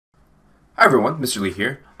Hi everyone, Mr. Lee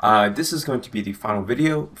here. This is going to be the final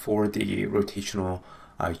video for the rotational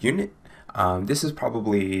unit. This is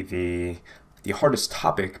probably the hardest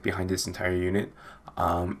topic behind this entire unit.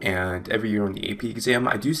 And every year on the AP exam,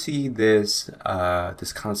 I do see this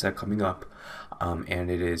this concept coming up, and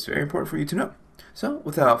it is very important for you to know. So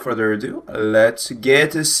without further ado, let's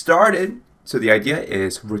get started. So the idea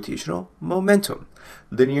is rotational momentum,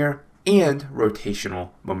 linear and rotational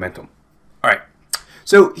momentum. All right.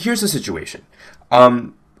 So here's the situation.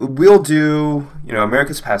 We'll do,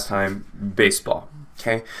 America's pastime, baseball.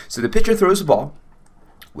 Okay. So the pitcher throws the ball.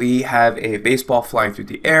 We have a baseball flying through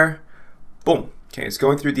the air. Boom. Okay. It's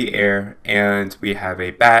going through the air, and we have a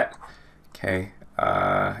bat. Okay.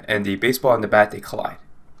 And the baseball and the bat, they collide.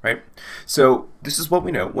 Right. So this is what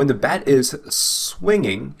we know. When the bat is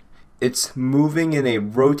swinging, it's moving in a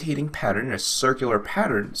rotating pattern, a circular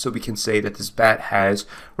pattern. So we can say that this bat has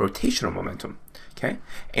rotational momentum. Okay,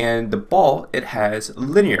 and the ball, it has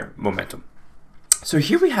linear momentum. So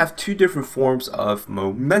here we have two different forms of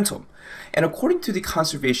momentum. And according to the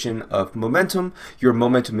conservation of momentum, your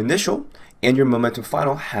momentum initial and your momentum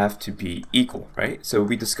final have to be equal, right? So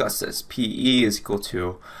we discussed this. PE is equal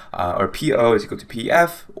to, or PO is equal to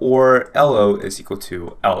PF, or LO is equal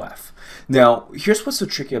to LF. Now, here's what's so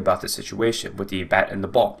tricky about this situation with the bat and the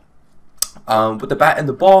ball. With the bat and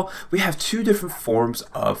the ball, we have two different forms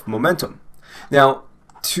of momentum. Now,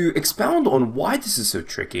 to expound on why this is so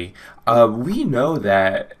tricky, we know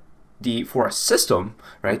that for a system,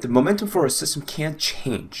 right, the momentum for a system can't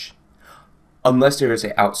change unless there is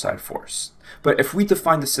an outside force. But if we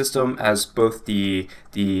define the system as both the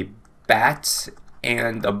bat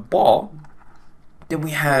and the ball, then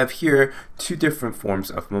we have here two different forms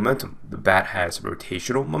of momentum. The bat has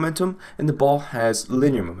rotational momentum and the ball has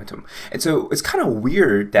linear momentum. And so it's kind of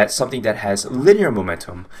weird that something that has linear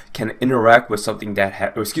momentum can interact with something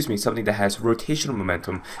that something that has rotational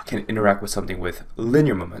momentum can interact with something with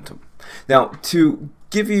linear momentum. Now, to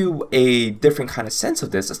give you a different kind of sense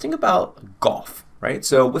of this, let's think about golf, right?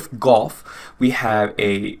 So with golf, we have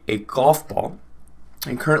a golf ball,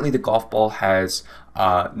 and currently the golf ball has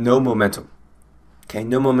no momentum. Okay,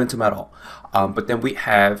 no momentum at all. But then we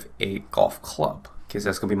have a golf club. Okay, so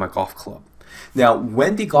that's going to be my golf club. Now,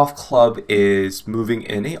 when the golf club is moving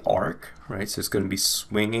in an arc, right, so it's going to be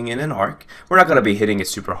swinging in an arc, we're not going to be hitting it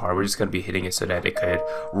super hard. We're just going to be hitting it so that it could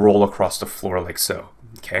roll across the floor like so.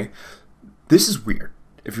 Okay, this is weird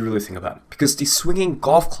if you really think about it, because the swinging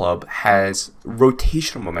golf club has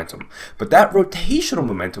rotational momentum, but that rotational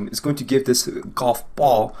momentum is going to give this golf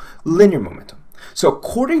ball linear momentum. So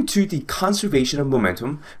according to the conservation of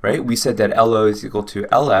momentum, right, we said that LO is equal to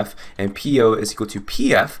LF and PO is equal to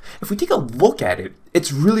PF. If we take a look at it,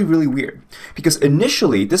 it's really, really weird, because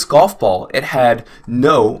initially this golf ball, it had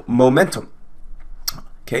no momentum.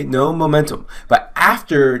 Okay, no momentum. But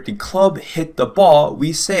after the club hit the ball,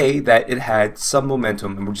 we say that it had some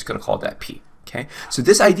momentum, and we're just going to call that P. Okay, so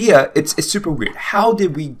this idea, it's super weird. How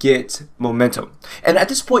did we get momentum? And at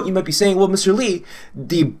this point, you might be saying, well, Mr. Lee,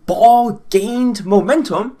 the ball gained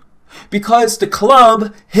momentum because the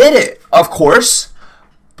club hit it, of course.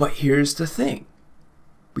 But here's the thing.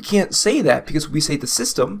 We can't say that because we say the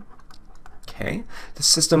system, okay, the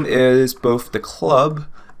system is both the club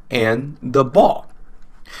and the ball.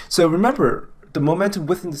 So remember, the momentum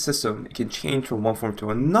within the system, it can change from one form to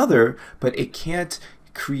another, but it can't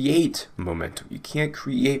create momentum. You can't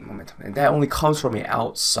create momentum, and that only comes from an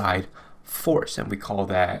outside force, and we call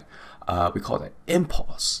that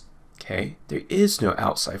impulse. Okay, there is no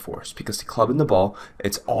outside force because the club and the ball,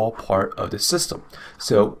 it's all part of the system.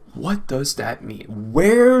 So what does that mean?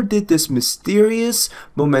 Where did this mysterious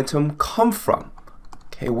momentum come from?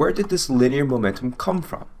 Okay, where did this linear momentum come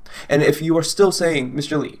from? And if you are still saying,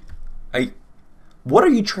 Mr. Lee, what are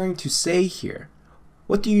you trying to say here?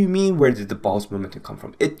 What do you mean, where did the ball's momentum come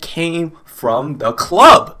from? It came from the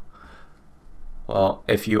club. Well,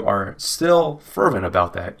 if you are still fervent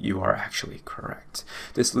about that, you are actually correct.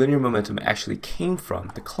 This linear momentum actually came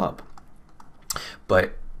from the club.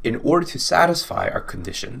 But in order to satisfy our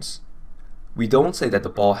conditions, we don't say that the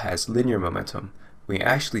ball has linear momentum. We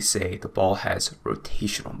actually say the ball has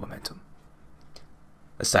rotational momentum.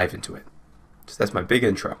 Let's dive into it. So that's my big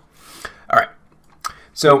intro. All right.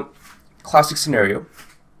 So classic scenario,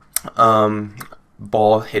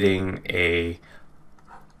 ball hitting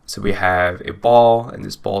so we have a ball, and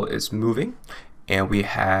this ball is moving, and we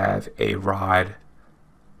have a rod,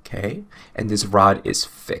 okay, and this rod is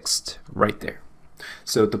fixed right there.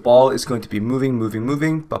 So the ball is going to be moving,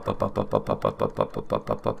 and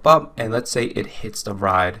let's say it hits the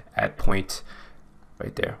rod at point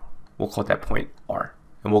right there. We'll call that point R.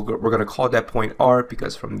 And we're going to call that point R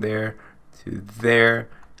because from there to there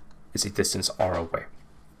is a distance r away.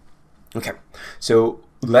 Okay, so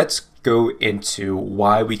let's go into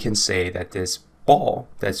why we can say that this ball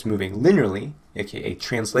that's moving linearly, aka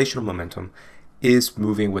translational momentum, is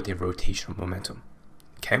moving with a rotational momentum.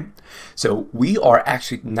 Okay, so we are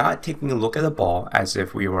actually not taking a look at the ball as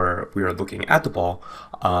if we were looking at the ball,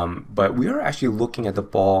 but we are actually looking at the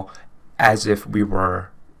ball as if we were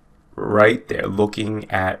right there looking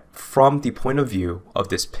at from the point of view of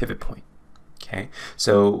this pivot point. Okay,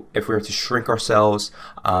 so if we were to shrink ourselves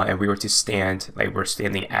and we were to stand like we're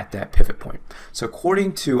standing at that pivot point. So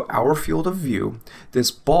according to our field of view,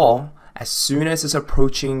 this ball, as soon as it's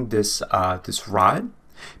approaching this this rod,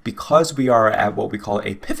 because we are at what we call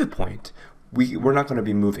a pivot point, we're not going to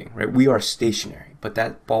be moving, right? We are stationary. But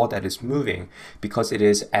that ball that is moving, because it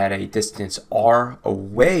is at a distance r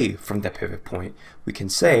away from that pivot point, we can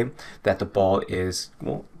say that the ball is,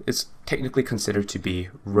 well, it's technically considered to be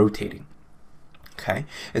rotating. Okay,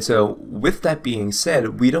 and so with that being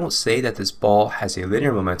said, we don't say that this ball has a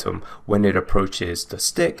linear momentum when it approaches the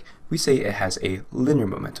stick. We say it has a linear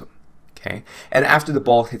momentum. Okay, and after the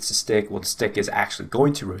ball hits the stick, well, the stick is actually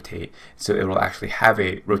going to rotate, so it will actually have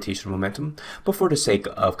a rotational momentum. But for the sake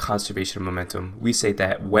of conservation of momentum, we say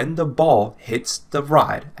that when the ball hits the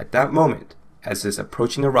rod at that moment, as it's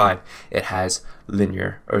approaching the rod, it has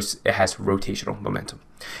linear, or it has rotational momentum.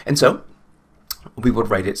 And so we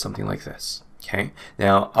would write it something like this. Okay,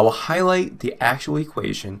 now I will highlight the actual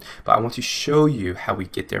equation, but I want to show you how we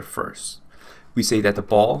get there first. We say that the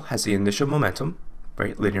ball has the initial momentum,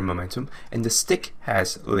 right, linear momentum, and the stick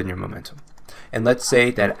has linear momentum. And let's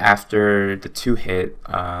say that after the two hit,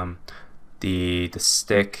 the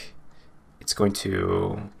stick, it's going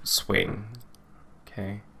to swing.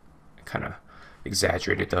 Okay, I kind of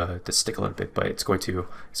exaggerated the stick a little bit, but it's going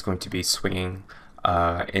to be swinging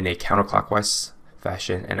in a counterclockwise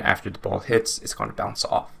fashion, and after the ball hits, it's going to bounce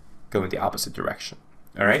off, go in the opposite direction.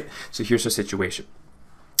 All right, so here's the situation.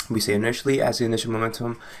 We say initially as the initial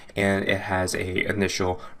momentum, and it has a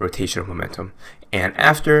initial rotational momentum. And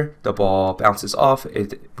after the ball bounces off,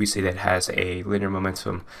 we say that it has a linear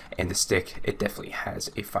momentum, and the stick, it definitely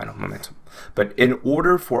has a final momentum. But in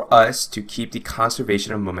order for us to keep the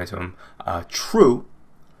conservation of momentum true,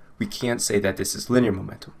 we can't say that this is linear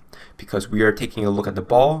momentum, because we are taking a look at the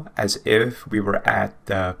ball as if we were at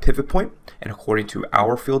the pivot point, and according to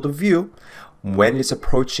our field of view, when it's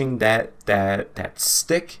approaching that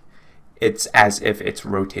stick, it's as if it's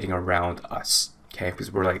rotating around us, okay?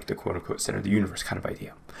 Because we're like the quote-unquote center of the universe kind of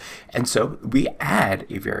idea. And so we add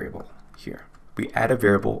a variable here. We add a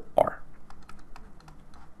variable r,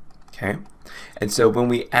 okay? And so when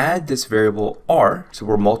we add this variable r, so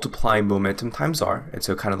we're multiplying momentum times r, and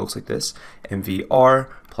so it kind of looks like this. mvr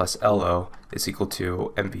plus lo is equal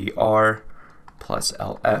to mvr plus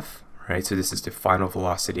lf, right? So this is the final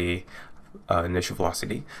velocity, initial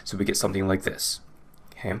velocity. So we get something like this.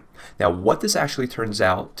 Okay. Now what this actually turns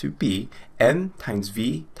out to be, m times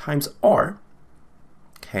v times r,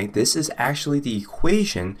 okay, this is actually the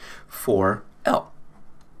equation for L.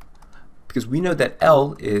 Because we know that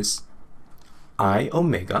L is I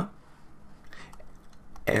omega,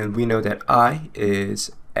 and we know that I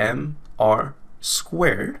is mr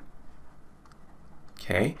squared,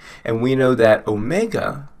 okay, and we know that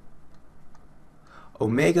omega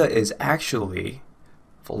is actually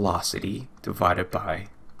velocity divided by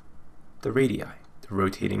the radii, the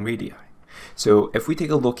rotating radii. So if we take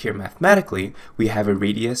a look here mathematically, we have a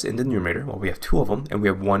radius in the numerator, well, we have two of them, and we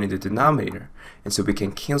have one in the denominator. And so we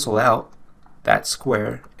can cancel out that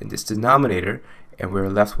square in this denominator, and we're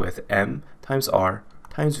left with m times r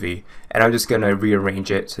times v, and I'm just going to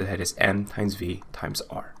rearrange it so that it's m times v times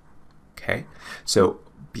r. Okay, so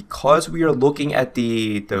because we are looking at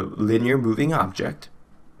the linear moving object,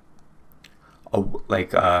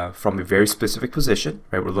 from a very specific position,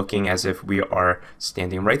 right? We're looking as if we are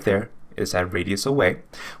standing right there, is that radius away.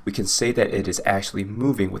 We can say that it is actually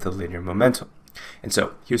moving with a linear momentum. And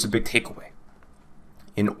so here's a big takeaway.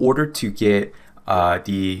 In order to get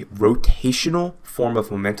the rotational form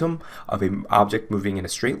of momentum of an object moving in a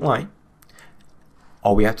straight line,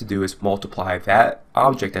 all we have to do is multiply that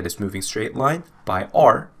object that is moving straight line by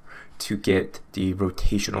r to get the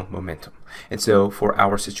rotational momentum. And so for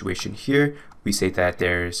our situation here, we say that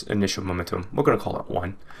there's initial momentum, we're going to call it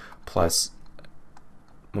 1, plus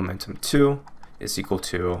momentum 2 is equal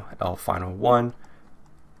to L final 1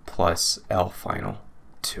 plus L final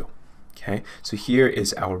 2. Okay, so here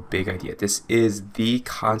is our big idea. This is the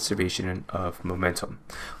conservation of momentum.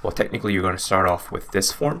 Well, technically you're going to start off with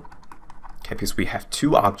this form, okay, because we have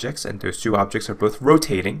two objects, and those two objects are both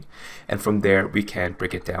rotating, and from there we can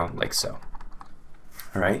break it down like so.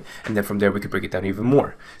 All right, and then from there we could break it down even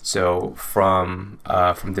more. So from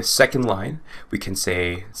this second line, we can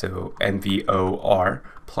say so MVOR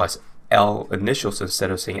plus L initial. So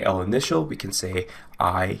instead of saying L initial, we can say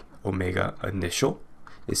I omega initial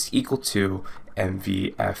is equal to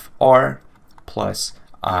MVFR plus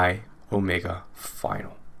I omega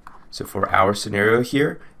final. So for our scenario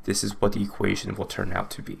here, this is what the equation will turn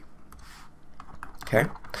out to be. Okay,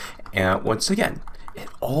 and once again, it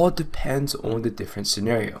all depends on the different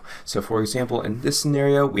scenario. So for example, in this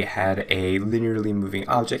scenario, we had a linearly moving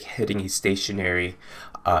object hitting a stationary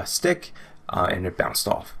stick and it bounced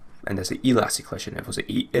off. And that's an elastic collision. If it was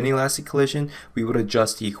an inelastic collision, we would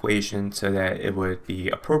adjust the equation so that it would be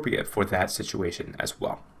appropriate for that situation as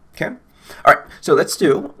well. Okay. All right. So let's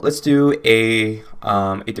do a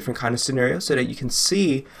different kind of scenario so that you can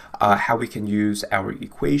see how we can use our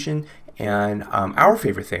equation and our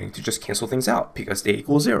favorite thing to just cancel things out because they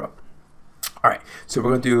equal 0. All right, so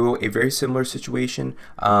we're going to do a very similar situation,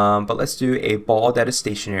 but let's do a ball that is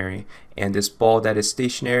stationary, and this ball that is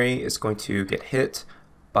stationary is going to get hit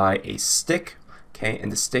by a stick, okay,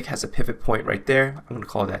 and the stick has a pivot point right there. I'm going to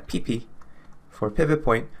call that PP for a pivot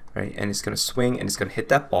point, right, and it's going to swing and it's going to hit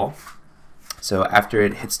that ball. So after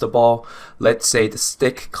it hits the ball, let's say the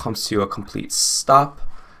stick comes to a complete stop.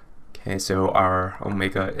 Okay, so our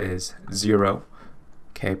omega is 0,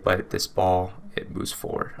 okay, but this ball, it moves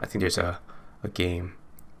forward. I think there's a game,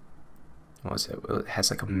 what was it? It has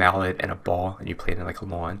like a mallet and a ball, and you play it in like a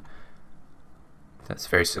lawn. That's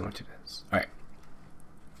very similar to this. All right.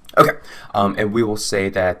 Okay, and we will say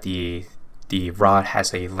that the rod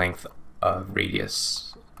has a length of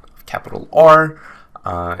radius of capital R,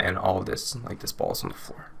 and all of this, like this ball is on the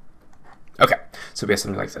floor. Okay, so we have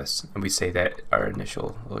something like this, and we say that our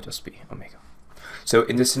initial will just be omega. So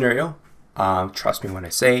in this scenario, trust me when I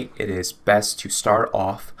say it is best to start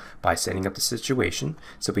off by setting up the situation.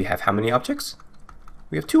 So we have how many objects?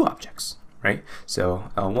 We have 2 objects, right? So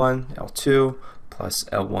L1, L2 plus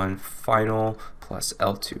L1 final plus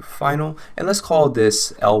L2 final, and let's call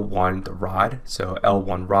this L1 the rod. So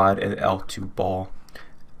L1 rod and L2 ball.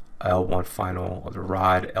 L1 final of the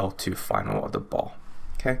rod, L2 final of the ball.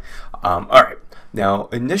 Okay. All right. Now,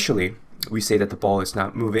 initially, we say that the ball is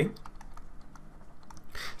not moving,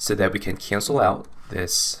 so that we can cancel out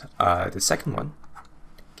this the second one.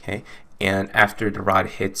 Okay. And after the rod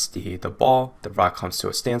hits the ball, the rod comes to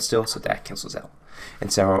a standstill, so that cancels out.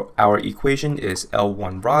 And so our equation is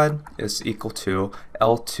L1 rod is equal to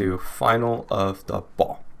L2 final of the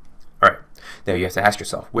ball. All right. Now you have to ask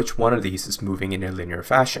yourself, which one of these is moving in a linear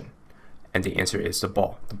fashion? And the answer is the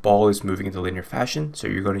ball. The ball is moving in the linear fashion, so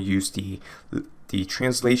you're going to use the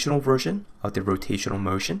translational version of the rotational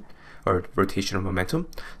motion or rotational momentum.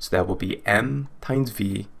 So that will be m times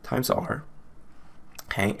v times r.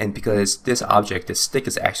 Okay, and because this object, this stick,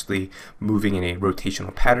 is actually moving in a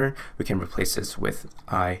rotational pattern, we can replace this with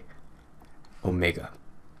I omega.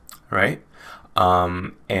 All right,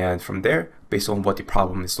 and from there, based on what the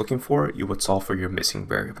problem is looking for, you would solve for your missing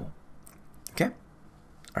variable. Okay.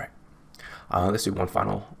 Let's do one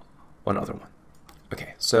other one.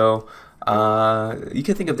 Okay, so you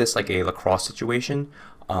can think of this like a lacrosse situation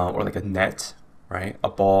or like a net, right? A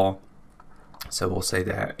ball. So we'll say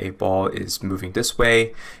that a ball is moving this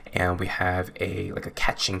way, and we have like a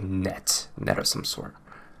catching net of some sort.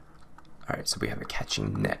 All right, so we have a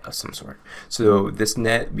catching net of some sort. So this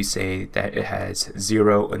net, we say that it has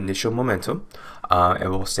 0 initial momentum, and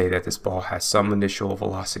we'll say that this ball has some initial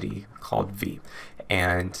velocity called v,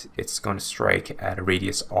 and it's going to strike at a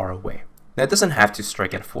radius r away. Now it doesn't have to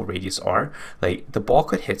strike at a full radius r. Like the ball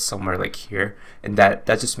could hit somewhere like here, and that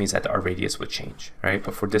just means that our radius would change, right?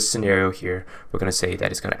 But for this scenario here, we're going to say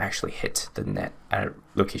that it's going to actually hit the net at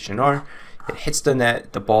location r. It hits the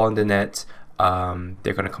net, the ball in the net.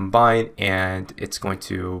 They're going to combine, and it's going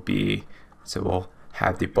to be, so we'll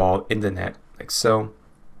have the ball in the net like so,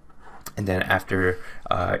 and then after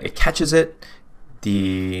it catches it,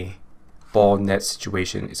 the ball net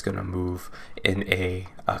situation is going to move in a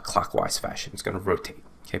clockwise fashion. It's going to rotate,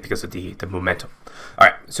 okay, because of the momentum. All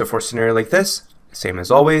right, so for a scenario like this, same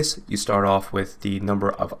as always, you start off with the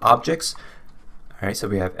number of objects. All right, so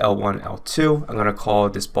we have L1, L2. I'm going to call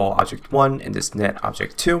this ball object 1 and this net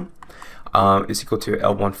object 2. Is equal to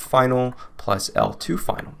L1 final plus L2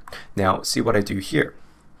 final. Now see what I do here.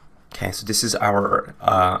 Okay, so this is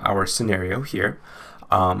our scenario here,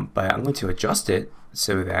 but I'm going to adjust it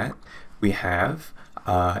so that we have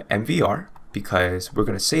MVR, because we're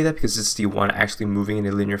going to say that because this is the one actually moving in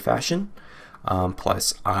a linear fashion,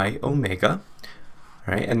 plus I omega.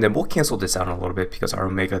 Right, and then we'll cancel this out in a little bit because our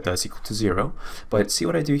omega does equal to 0. But see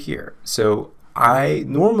what I do here. So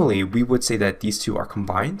normally we would say that these two are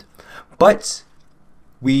combined, but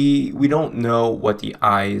we don't know what the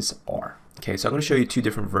i's are. Okay, so I'm going to show you two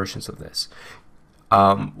different versions of this.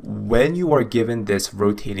 When you are given this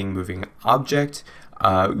rotating moving object,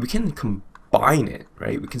 we can combine it,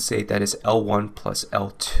 right? We can say that is L1 plus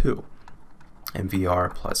L2.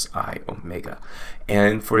 MVR plus I omega.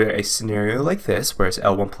 And for a scenario like this, where it's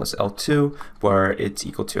L1 plus L2, where it's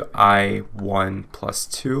equal to I1 plus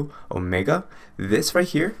 2 omega, this right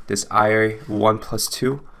here, this I1 plus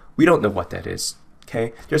 2, we don't know what that is.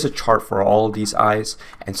 Okay, there's a chart for all of these i's,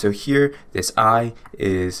 and so here this I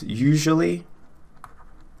is usually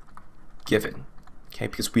given. Okay,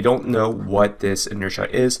 because we don't know what this inertia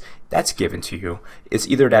is, that's given to you. It's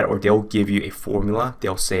either that or they'll give you a formula.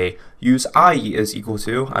 They'll say use I is equal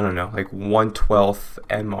to, I don't know, like 1/12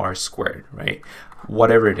 mr squared, right?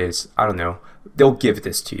 Whatever it is, I don't know. They'll give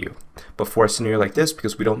this to you. But for a scenario like this,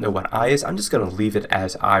 because we don't know what I is, I'm just going to leave it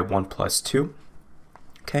as I1 plus 2.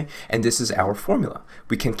 Okay, and this is our formula.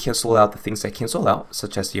 We can cancel out the things that cancel out,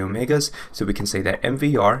 such as the omegas. So we can say that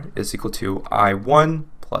MVR is equal to I1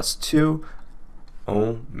 plus 2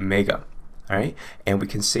 omega. All right, and we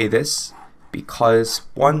can say this because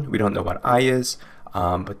 1, we don't know what I is,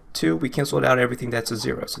 but 2, we canceled out everything that's a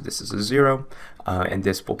 0. So this is a 0, and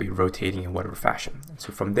this will be rotating in whatever fashion. And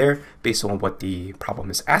so from there, based on what the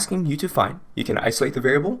problem is asking you to find, you can isolate the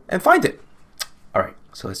variable and find it. All right,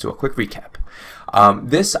 so let's do a quick recap.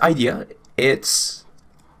 This idea, it's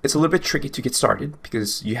a little bit tricky to get started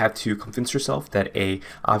because you have to convince yourself that a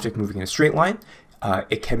object moving in a straight line,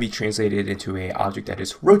 it can be translated into a object that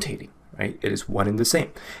is rotating, right? It is one and the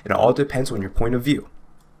same. It all depends on your point of view.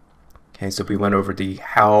 Okay, so we went over the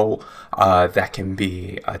how that can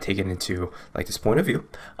be taken into like this point of view.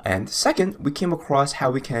 And second, we came across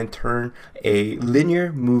how we can turn a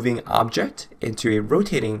linear moving object into a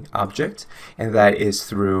rotating object, and that is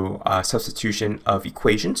through substitution of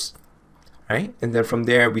equations. Right? And then from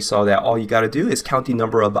there, we saw that all you got to do is count the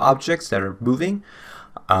number of objects that are moving,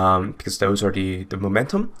 because those are the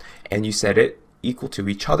momentum, and you set it equal to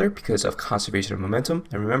each other because of conservation of momentum.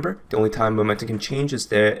 And remember, the only time momentum can change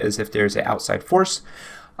is if there's an outside force.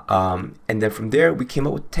 And then from there, we came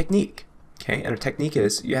up with a technique. Okay, and a technique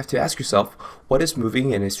is you have to ask yourself, what is moving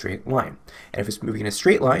in a straight line? And if it's moving in a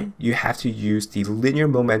straight line, you have to use the linear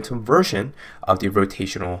momentum version of the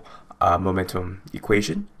rotational momentum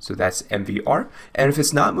equation. So that's MVR. And if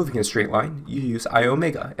it's not moving in a straight line, you use I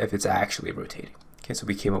omega if it's actually rotating. Okay, so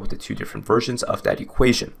we came up with the two different versions of that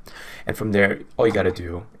equation. And from there, all you got to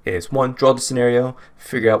do is 1, draw the scenario,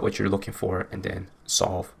 figure out what you're looking for, and then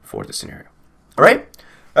solve for the scenario. All right?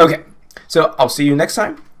 Okay, so I'll see you next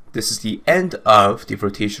time. This is the end of the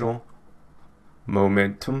rotational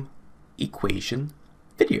momentum equation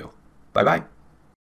video. Bye-bye.